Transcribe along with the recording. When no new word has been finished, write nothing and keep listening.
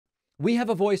We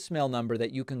have a voicemail number that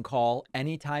you can call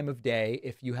any time of day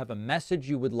if you have a message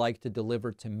you would like to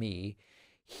deliver to me.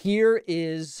 Here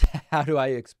is, how do I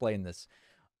explain this?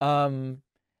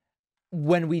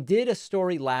 When we did a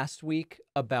story last week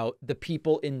about the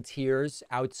people in tears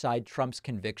outside Trump's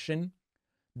conviction,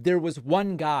 there was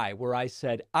one guy where I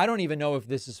said, I don't even know if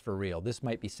this is for real. This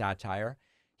might be satire.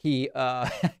 He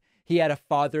he had a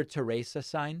Father Teresa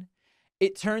sign.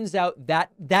 It turns out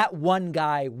that that one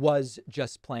guy was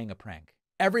just playing a prank.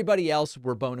 Everybody else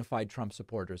were bona fide Trump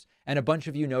supporters, and a bunch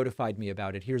of you notified me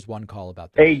about it. Here's one call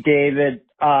about this. Hey, David.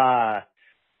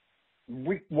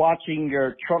 Watching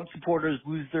your Trump supporters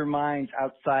lose their minds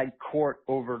outside court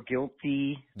over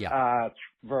guilty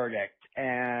verdict.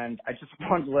 And I just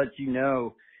wanted to let you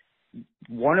know,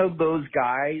 one of those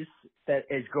guys that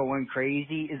is going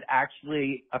crazy is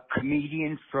actually a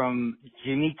comedian from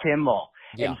Jimmy Kimmel.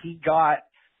 Yeah. And he got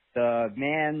the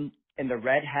man in the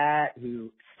red hat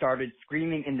who started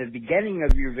screaming in the beginning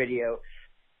of your video.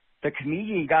 The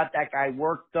comedian got that guy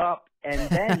worked up. And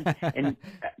then in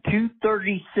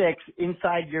 2:36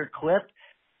 inside your clip,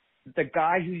 the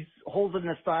guy who's holding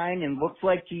the sign and looks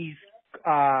like he's,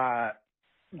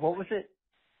 what was it?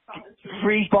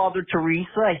 Free Father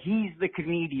Teresa. He's the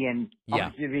comedian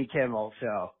of Jimmy Kimmel.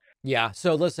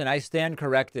 So listen, I stand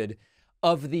corrected.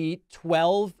 Of the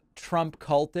 12 Trump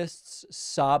cultists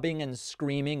sobbing and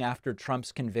screaming after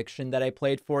Trump's conviction that I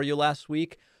played for you last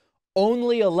week,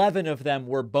 only 11 of them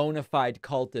were bona fide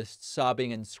cultists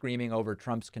sobbing and screaming over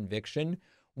Trump's conviction.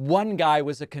 One guy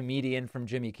was a comedian from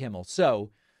Jimmy Kimmel. So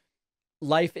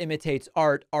life imitates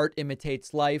art, art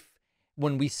imitates life.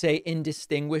 When we say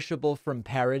indistinguishable from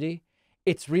parody,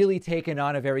 it's really taken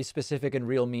on a very specific and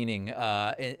real meaning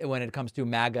when it comes to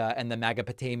MAGA and the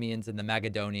Magapotamians and the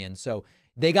Magadonians. So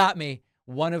they got me.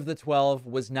 One of the 12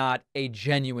 was not a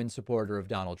genuine supporter of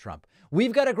Donald Trump.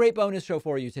 We've got a great bonus show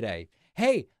for you today.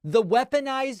 Hey, the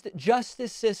weaponized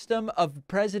justice system of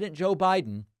President Joe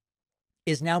Biden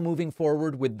is now moving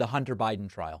forward with the Hunter Biden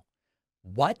trial.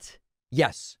 What?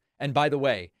 Yes. And by the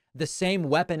way, the same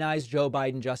weaponized Joe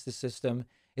Biden justice system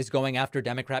is going after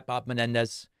Democrat Bob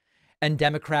Menendez and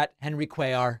Democrat Henry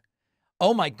Cuellar.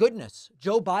 Oh my goodness.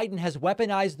 Joe Biden has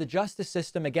weaponized the justice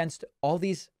system against all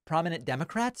these prominent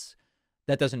Democrats?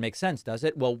 That doesn't make sense, does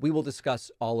it? Well, we will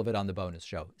discuss all of it on the bonus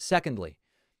show. Secondly,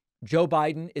 Joe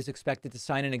Biden is expected to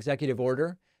sign an executive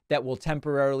order that will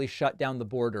temporarily shut down the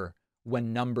border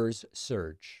when numbers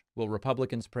surge. Will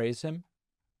Republicans praise him?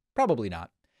 Probably not.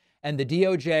 And the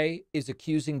DOJ is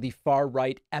accusing the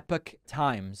far-right Epoch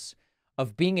Times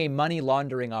of being a money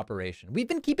laundering operation. We've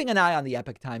been keeping an eye on the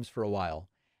Epoch Times for a while,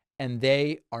 and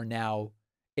they are now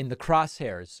in the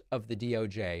crosshairs of the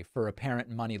DOJ for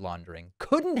apparent money laundering.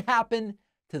 Couldn't happen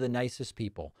to the nicest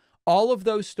people. All of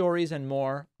those stories and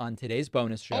more on today's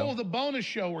bonus show. Oh, the bonus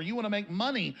show where you want to make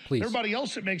money. Please. Everybody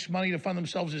else that makes money to fund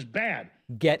themselves is bad.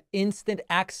 Get instant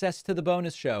access to the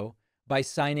bonus show by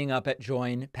signing up at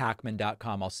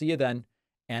joinpacman.com. I'll see you then,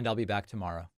 and I'll be back tomorrow.